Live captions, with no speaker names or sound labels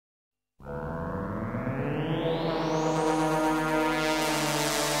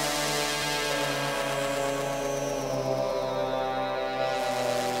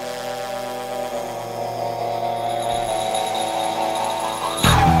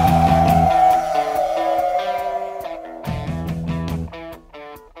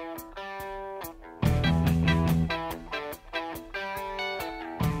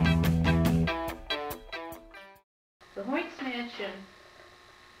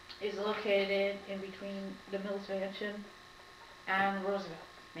is located in between the Mills Mansion and Roosevelt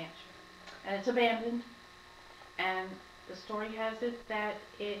Mansion. And it's abandoned, and the story has it that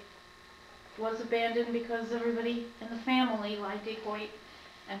it was abandoned because everybody in the family, like Dick Hoyt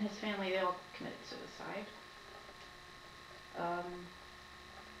and his family, they all committed suicide.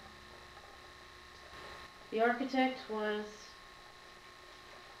 The architect was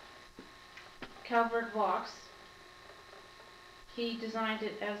Calvert Vaux. He designed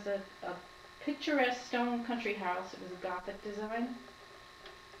it as a picturesque stone country house. It was a Gothic design.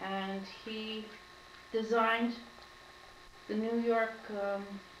 And he designed the New York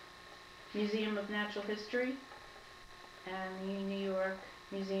Museum of Natural History and the New York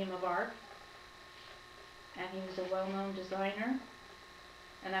Museum of Art. And he was a well-known designer.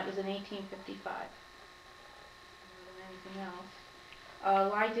 And that was in 1855. More than anything else.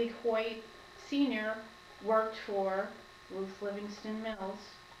 Lydig Hoyt Sr. worked for Ruth Livingston Mills.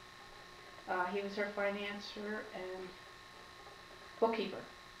 He was her financier and bookkeeper.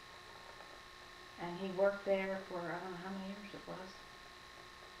 And he worked there for, I don't know how many years it was.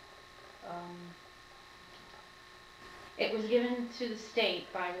 It was given to the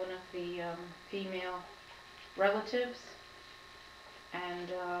state by one of the female relatives,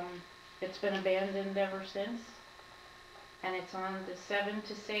 and it's been abandoned ever since. And it's on the 7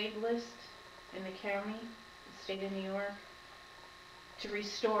 to Save list in the county, the state of New York, to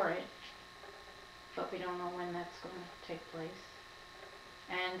restore it, but we don't know when that's going to take place.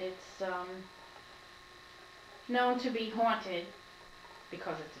 And it's known to be haunted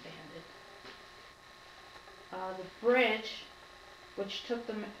because it's abandoned. The bridge, which took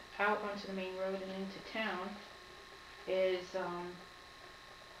them out onto the main road and into town, is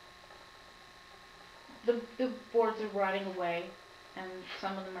the boards are rotting away, and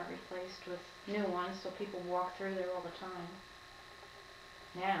some of them are replaced with new ones, so people walk through there all the time.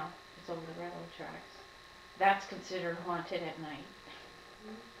 Now it's over the railroad tracks. That's considered haunted at night.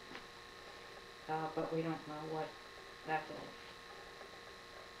 But we don't know what that's all.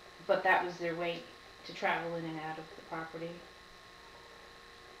 But that was their way to travel in and out of the property.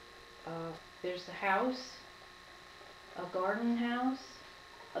 There's the house, a garden house,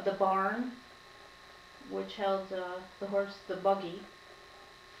 the barn, which held the horse, the buggy,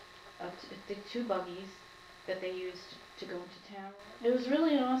 the 2 buggies that they used to go into town. It was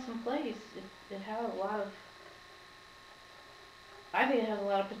really an awesome place. It had a lot of, I think it has a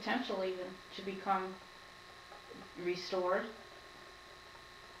lot of potential even to become restored.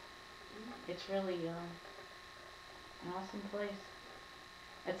 It's really an awesome place.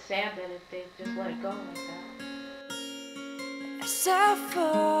 It's sad that they just let it go like that. As I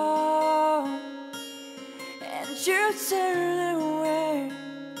fall and you turn away,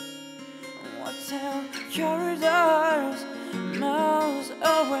 walk down corridors miles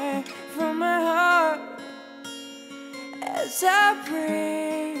away from my heart. As I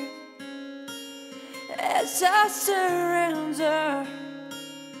breathe, as I surrender,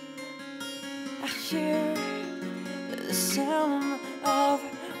 I hear the sound of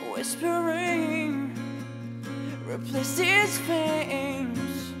whispering. Replace these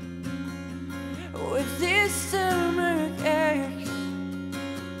veins with these stomach aches.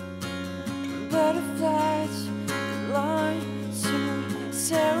 Butterflies line to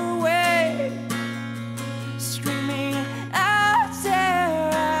tear away, screaming out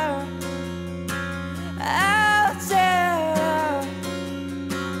there, out there,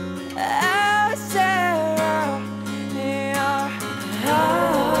 out there. They are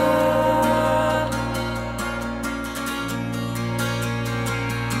hard.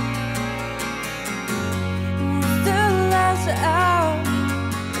 With the lights out,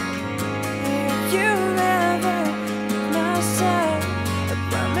 you never leave my side. I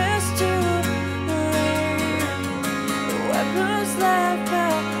promise to leave the weapons left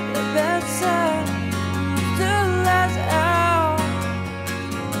by the bedside. With the lights out,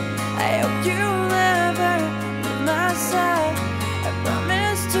 I hope you never leave my side. I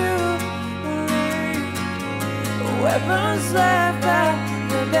promise to leave the weapons left by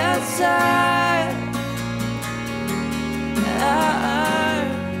the bedside.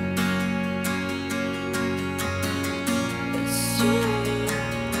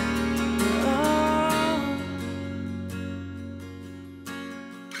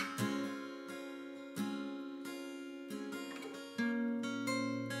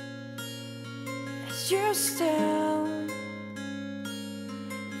 You stand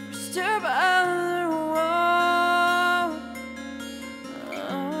stood by the wall.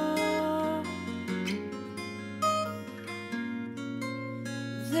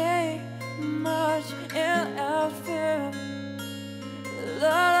 They march in outfit, a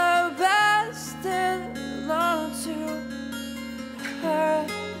lot of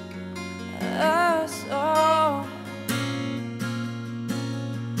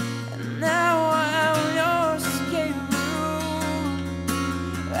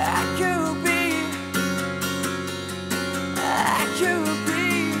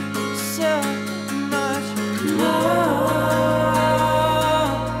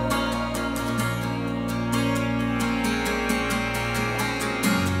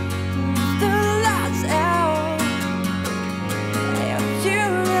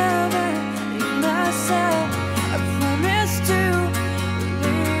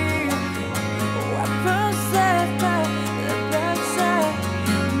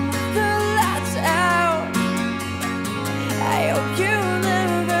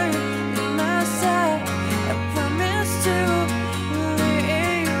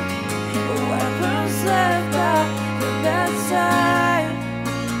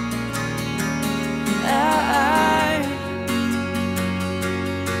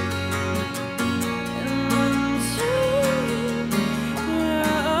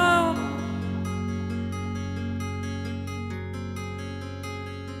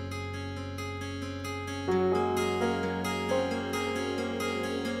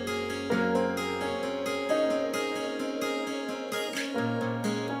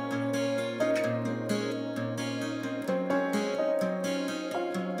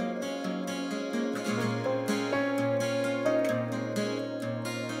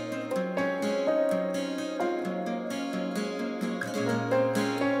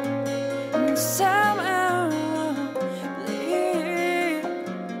somehow believe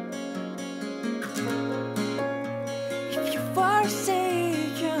if you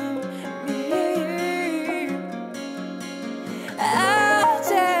forsaken me, I'll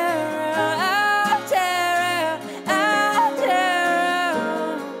tear out, I'll tear out, I'll tear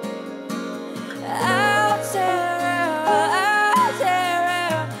out, I'll tear out, I'll tear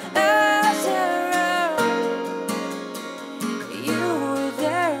out, I'll tear out. You were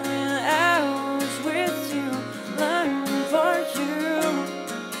there and I was with you, learning for you.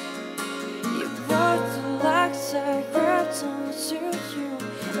 You brought the locks I grabbed onto you,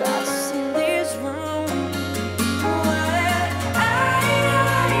 lost in this room. What did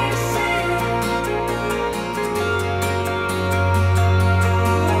I say? What did I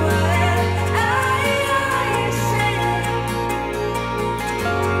say?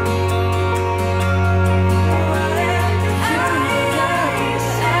 What did I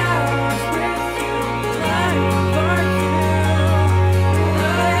say? I was with you, learning for you. What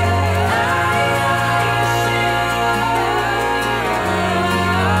did I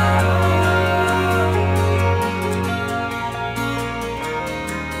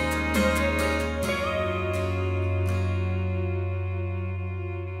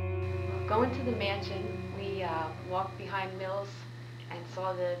Going to the mansion, we walked behind Mills and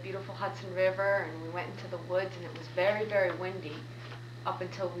saw the beautiful Hudson River, and we went into the woods, and it was very, very windy up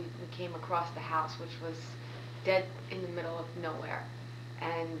until we came across the house, which was dead in the middle of nowhere.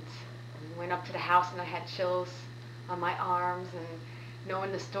 And we went up to the house, and I had chills on my arms, and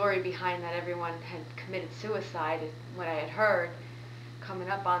knowing the story behind that everyone had committed suicide, what I had heard coming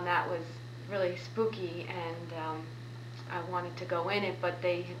up on that was really spooky, and I wanted to go in it, but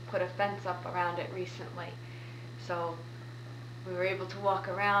they had put a fence up around it recently. So we were able to walk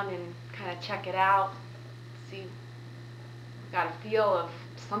around and kind of check it out, see, got a feel of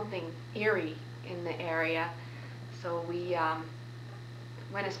something eerie in the area. So we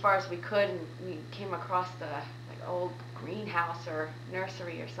went as far as we could, and we came across the old greenhouse or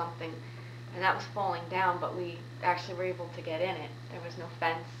nursery or something, and that was falling down, but we actually were able to get in it. There was no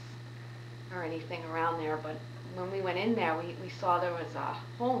fence or anything around there, but when we went in there, we saw there was a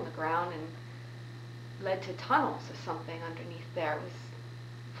hole in the ground and led to tunnels or something underneath there. It was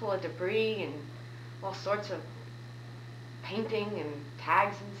full of debris and all sorts of painting and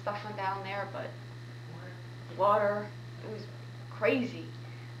tags and stuff went down there, but water, it was crazy.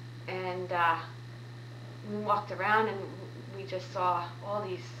 And we walked around and we just saw all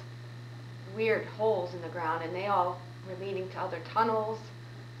these weird holes in the ground, and they all were leading to other tunnels.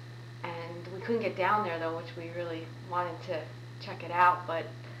 And we couldn't get down there though, which we really wanted to check it out, but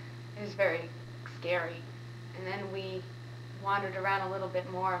it was very scary. And then we wandered around a little bit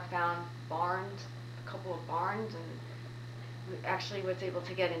more, found barns, a couple of barns, and we actually was able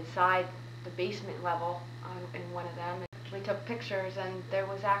to get inside the basement level in one of them. We took pictures, and there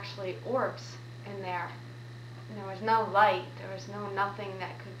was actually orbs in there. And there was no light, there was nothing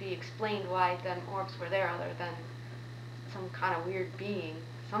that could be explained why them orbs were there other than some kind of weird being.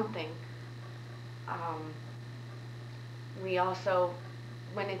 Something. We also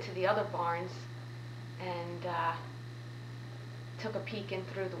went into the other barns and took a peek in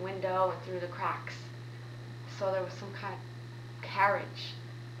through the window and through the cracks. So there was some kind of carriage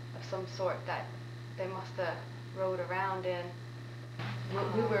of some sort that they must have rode around in.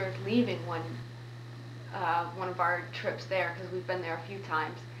 We were leaving one of our trips there, because we've been there a few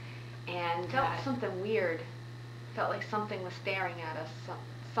times, and felt something weird. Felt like something was staring at us.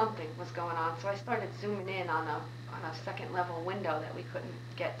 Something was going on. So I started zooming in on a second level window that we couldn't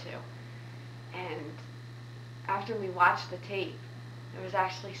get to. And after we watched the tape, there was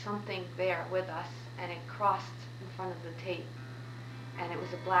actually something there with us, and it crossed in front of the tape. And it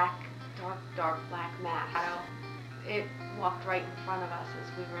was a black, dark black mass. It walked right in front of us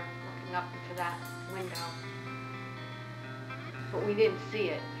as we were looking up into that window. But we didn't see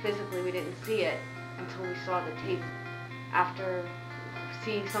it. Physically, we didn't see it until we saw the tape. After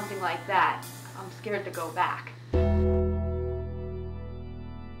seeing something like that, I'm scared to go back.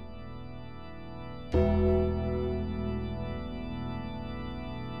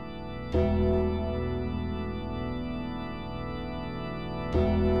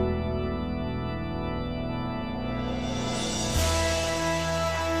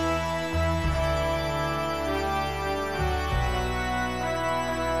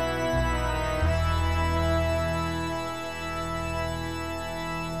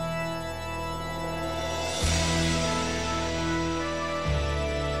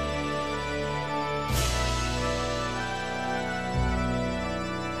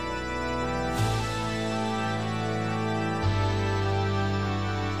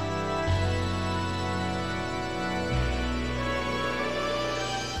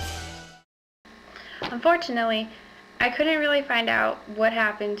 Unfortunately, I couldn't really find out what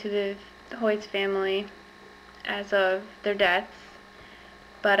happened to the Hoyts family as of their deaths,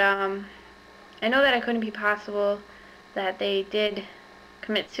 but I know that it couldn't be possible that they did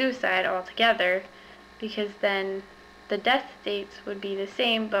commit suicide altogether, because then the death dates would be the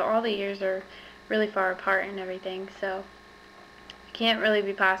same, but all the years are really far apart and everything, so it can't really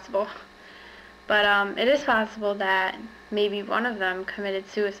be possible. But it is possible that maybe one of them committed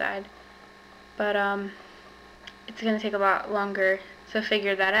suicide, but it's going to take a lot longer to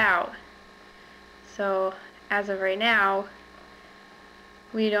figure that out. So as of right now,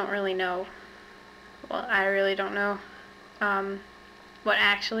 we don't really know. Well, I really don't know what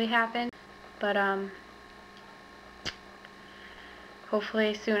actually happened, but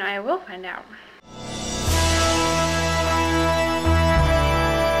hopefully soon I will find out.